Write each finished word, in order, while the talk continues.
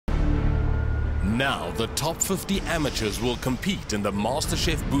Now the top 50 amateurs will compete in the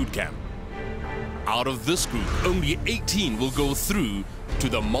MasterChef Bootcamp. Out of this group, only 18 will go through to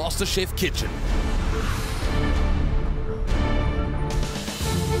the MasterChef kitchen.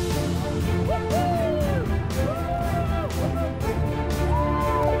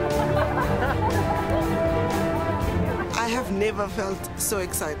 I have never felt so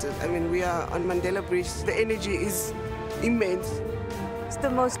excited. I mean, we are on Mandela Bridge. The energy is immense. It's the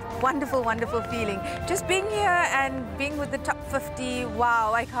most wonderful, wonderful feeling. Just being here and being with the top 50,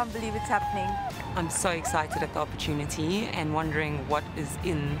 wow, I can't believe it's happening. I'm so excited at the opportunity and wondering what is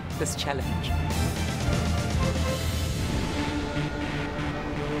in this challenge.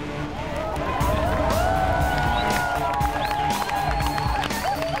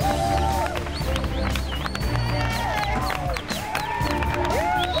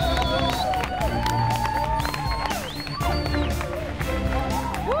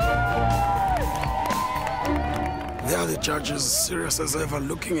 There are the judges, serious as ever,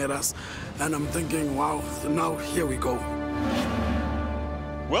 looking at us, and I'm thinking, wow, now here we go.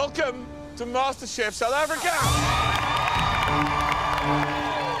 Welcome to MasterChef South Africa!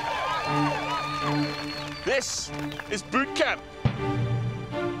 This is boot camp.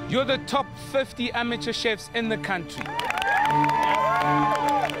 You're the top 50 amateur chefs in the country.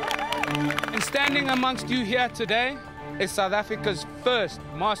 And standing amongst you here today is South Africa's first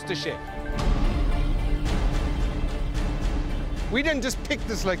MasterChef. We didn't just pick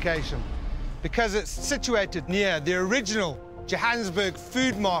this location because it's situated near the original Johannesburg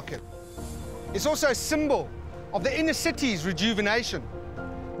food market. It's also a symbol of the inner city's rejuvenation.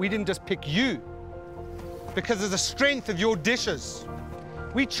 We didn't just pick you because of the strength of your dishes.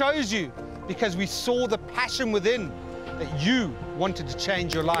 We chose you because we saw the passion within that you wanted to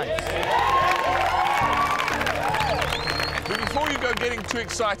change your life. But before you go getting too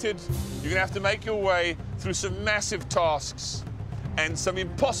excited, you're going to have to make your way through some massive tasks and some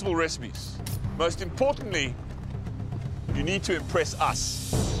impossible recipes. Most importantly, you need to impress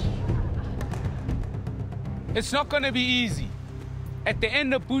us. It's not going to be easy. At the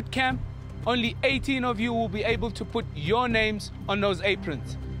end of boot camp, only 18 of you will be able to put your names on those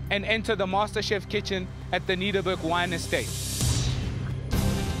aprons and enter the MasterChef kitchen at the Nederburg Wine Estate.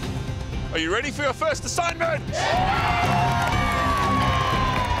 Are you ready for your first assignment?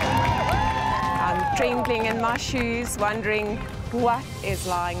 I'm trembling in my shoes, wondering what is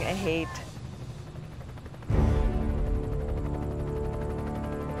lying ahead.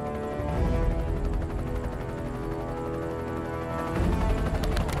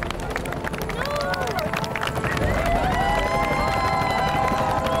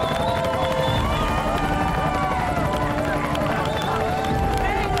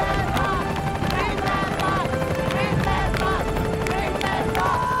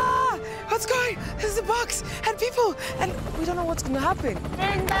 What's going? There's a box and people, and we don't know what's going to happen.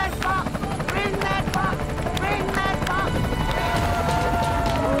 Bring that box! Bring that box! Bring that box!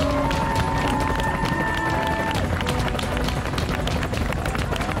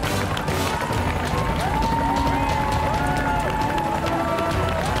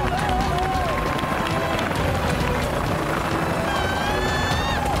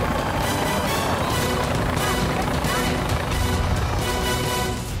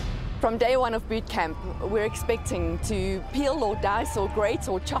 From day one of boot camp, we're expecting to peel or dice or grate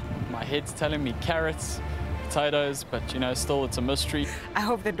or chop. My head's telling me carrots, potatoes, but you know, still it's a mystery. I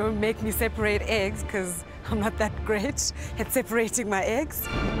hope they don't make me separate eggs, because I'm not that great at separating my eggs.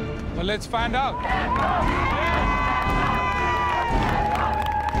 Well, let's find out.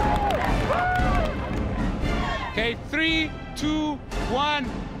 Okay, 3, 2, 1,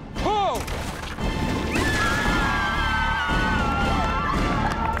 pull!